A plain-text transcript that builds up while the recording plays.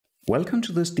Welcome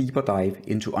to this deeper dive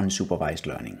into unsupervised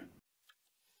learning.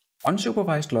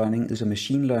 Unsupervised learning is a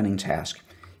machine learning task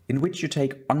in which you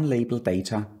take unlabeled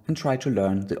data and try to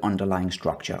learn the underlying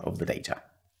structure of the data.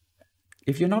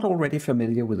 If you're not already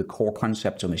familiar with the core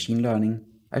concepts of machine learning,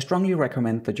 I strongly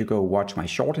recommend that you go watch my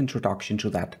short introduction to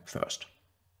that first.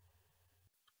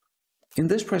 In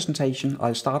this presentation,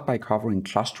 I'll start by covering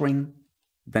clustering,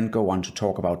 then go on to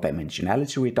talk about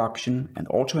dimensionality reduction and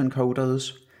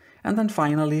autoencoders, and then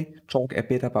finally talk a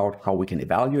bit about how we can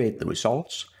evaluate the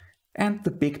results and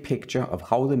the big picture of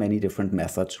how the many different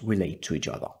methods relate to each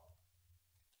other.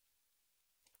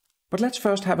 But let's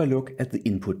first have a look at the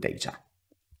input data.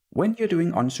 When you're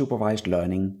doing unsupervised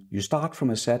learning, you start from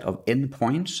a set of n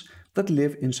points that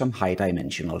live in some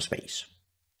high-dimensional space.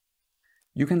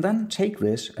 You can then take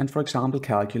this and, for example,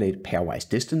 calculate pairwise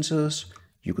distances.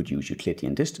 You could use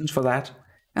Euclidean distance for that,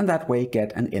 and that way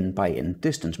get an n by n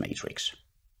distance matrix.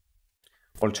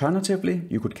 Alternatively,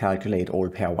 you could calculate all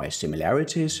pairwise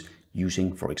similarities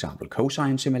using, for example,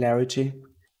 cosine similarity,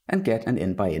 and get an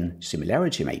n by n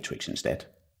similarity matrix instead.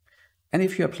 And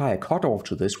if you apply a cutoff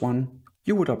to this one,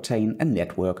 you would obtain a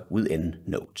network with n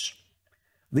nodes.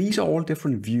 These are all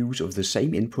different views of the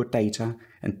same input data,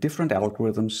 and different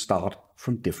algorithms start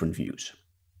from different views.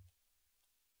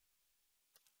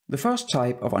 The first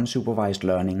type of unsupervised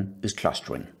learning is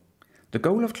clustering. The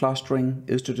goal of clustering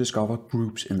is to discover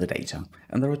groups in the data,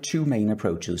 and there are two main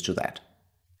approaches to that.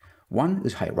 One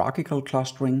is hierarchical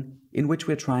clustering, in which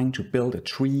we're trying to build a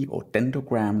tree or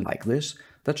dendrogram like this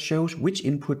that shows which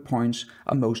input points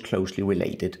are most closely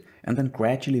related, and then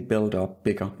gradually build up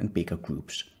bigger and bigger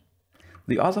groups.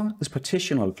 The other is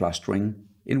partitional clustering,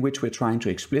 in which we're trying to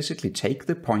explicitly take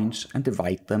the points and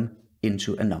divide them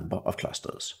into a number of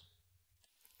clusters.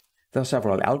 There are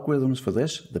several algorithms for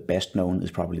this. The best known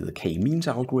is probably the k-means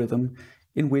algorithm,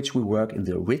 in which we work in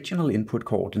the original input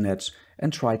coordinates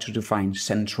and try to define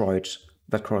centroids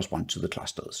that correspond to the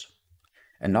clusters.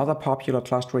 Another popular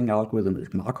clustering algorithm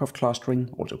is Markov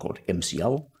clustering, also called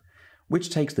MCL, which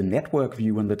takes the network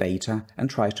view on the data and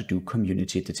tries to do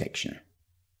community detection.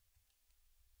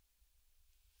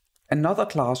 Another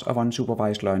class of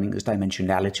unsupervised learning is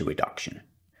dimensionality reduction.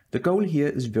 The goal here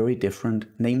is very different,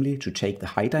 namely to take the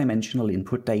high-dimensional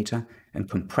input data and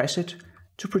compress it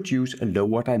to produce a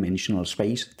lower dimensional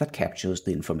space that captures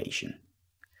the information.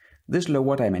 This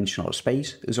lower dimensional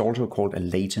space is also called a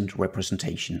latent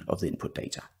representation of the input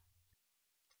data.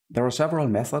 There are several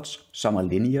methods. Some are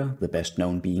linear, the best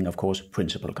known being, of course,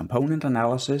 principal component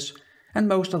analysis, and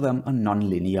most of them are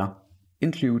non-linear,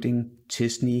 including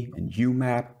t-SNE and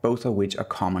UMAP, both of which are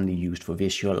commonly used for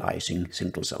visualizing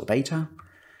single-cell data,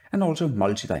 and also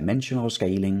multidimensional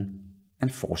scaling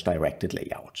and force-directed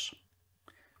layouts.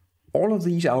 All of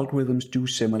these algorithms do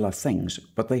similar things,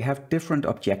 but they have different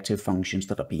objective functions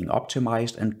that are being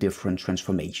optimized and different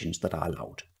transformations that are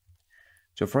allowed.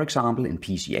 So for example, in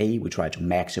PCA, we try to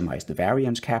maximize the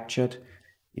variance captured.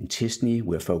 In t-SNE,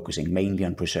 we're focusing mainly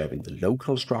on preserving the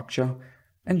local structure,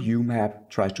 and UMAP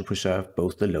tries to preserve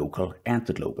both the local and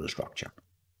the global structure.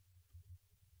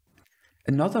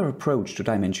 Another approach to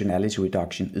dimensionality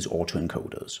reduction is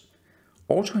autoencoders.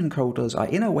 Autoencoders are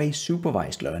in a way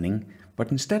supervised learning,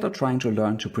 but instead of trying to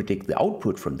learn to predict the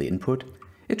output from the input,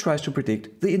 it tries to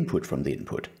predict the input from the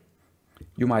input.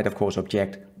 You might of course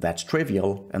object, that's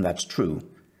trivial, and that's true.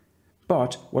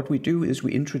 But what we do is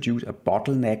we introduce a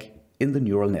bottleneck in the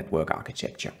neural network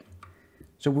architecture.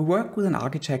 So we work with an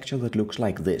architecture that looks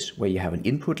like this, where you have an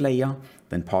input layer,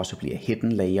 then possibly a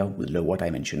hidden layer with lower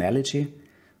dimensionality,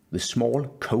 the small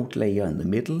code layer in the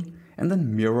middle, and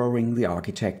then mirroring the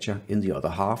architecture in the other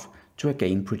half to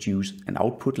again produce an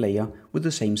output layer with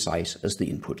the same size as the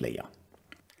input layer.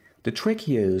 The trick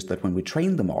here is that when we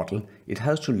train the model, it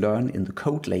has to learn in the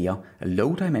code layer a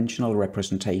low-dimensional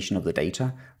representation of the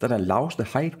data that allows the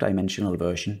high-dimensional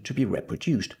version to be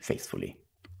reproduced faithfully.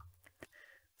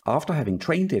 After having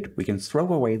trained it, we can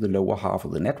throw away the lower half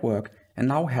of the network and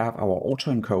now have our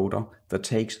autoencoder that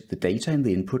takes the data in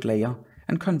the input layer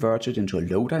and converts it into a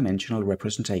low-dimensional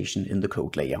representation in the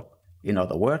code layer. In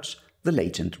other words, the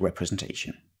latent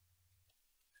representation.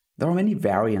 There are many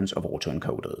variants of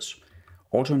autoencoders.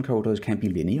 Autoencoders can be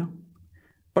linear,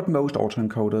 but most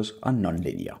autoencoders are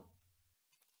non-linear.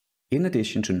 In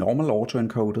addition to normal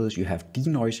autoencoders, you have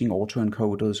denoising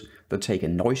autoencoders that take a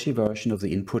noisy version of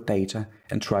the input data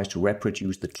and tries to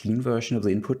reproduce the clean version of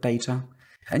the input data.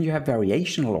 And you have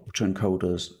variational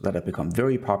autoencoders that have become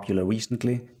very popular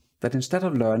recently, that instead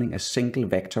of learning a single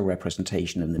vector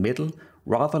representation in the middle,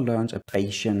 rather learns a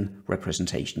Bayesian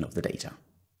representation of the data.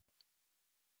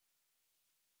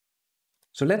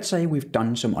 So let's say we've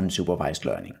done some unsupervised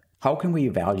learning. How can we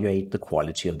evaluate the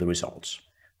quality of the results?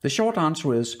 The short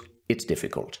answer is, it's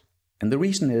difficult. And the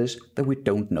reason is that we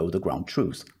don't know the ground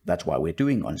truth. That's why we're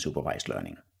doing unsupervised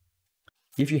learning.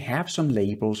 If you have some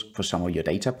labels for some of your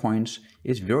data points,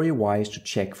 it's very wise to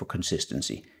check for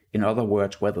consistency. In other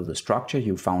words, whether the structure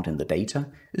you found in the data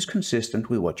is consistent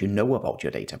with what you know about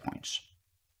your data points.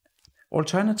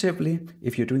 Alternatively,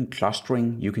 if you're doing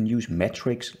clustering, you can use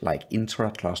metrics like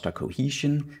intra-cluster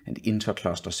cohesion and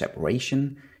intra-cluster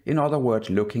separation. In other words,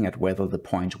 looking at whether the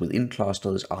points within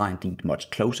clusters are indeed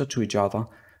much closer to each other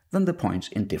than the points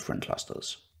in different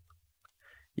clusters.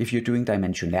 If you're doing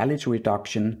dimensionality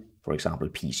reduction, for example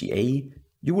PCA,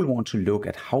 you will want to look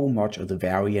at how much of the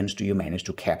variance do you manage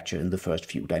to capture in the first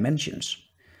few dimensions.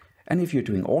 And if you're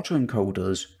doing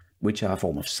autoencoders, which are a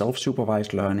form of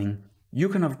self-supervised learning, you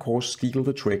can of course steal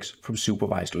the tricks from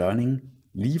supervised learning,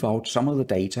 leave out some of the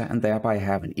data and thereby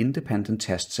have an independent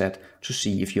test set to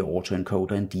see if your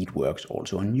autoencoder indeed works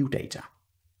also on new data.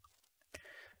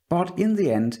 But in the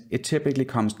end, it typically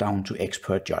comes down to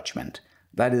expert judgment.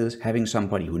 That is, having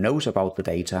somebody who knows about the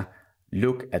data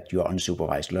look at your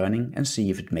unsupervised learning and see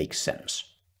if it makes sense.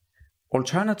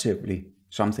 Alternatively,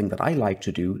 something that I like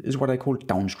to do is what I call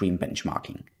downstream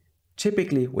benchmarking.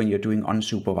 Typically, when you're doing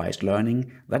unsupervised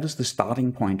learning, that is the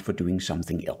starting point for doing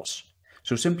something else.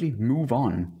 So simply move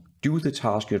on, do the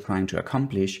task you're trying to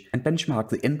accomplish, and benchmark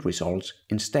the end results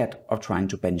instead of trying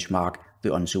to benchmark the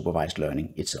unsupervised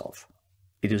learning itself.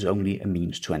 It is only a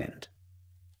means to an end.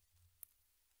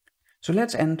 So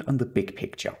let's end on the big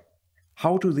picture.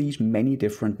 How do these many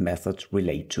different methods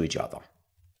relate to each other?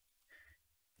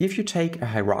 If you take a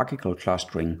hierarchical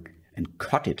clustering and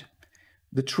cut it,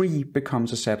 the tree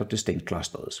becomes a set of distinct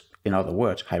clusters. In other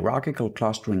words, hierarchical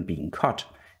clustering being cut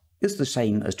is the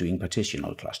same as doing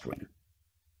partitional clustering.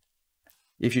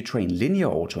 If you train linear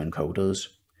autoencoders,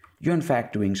 you're in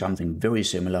fact doing something very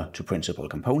similar to principal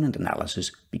component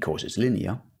analysis because it's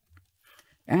linear.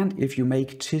 And if you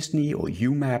make t-SNE or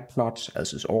UMAP plots,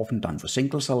 as is often done for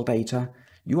single cell data,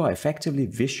 you are effectively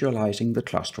visualizing the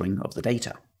clustering of the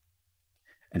data.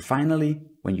 And finally,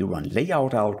 when you run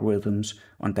layout algorithms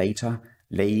on data,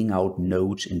 laying out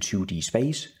nodes in 2D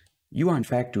space, you are in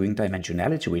fact doing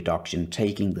dimensionality reduction,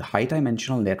 taking the high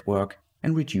dimensional network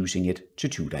and reducing it to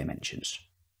 2 dimensions.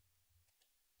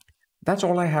 That's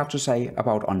all I have to say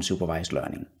about unsupervised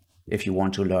learning. If you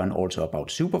want to learn also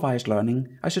about supervised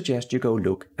learning, I suggest you go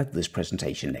look at this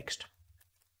presentation next.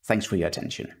 Thanks for your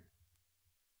attention.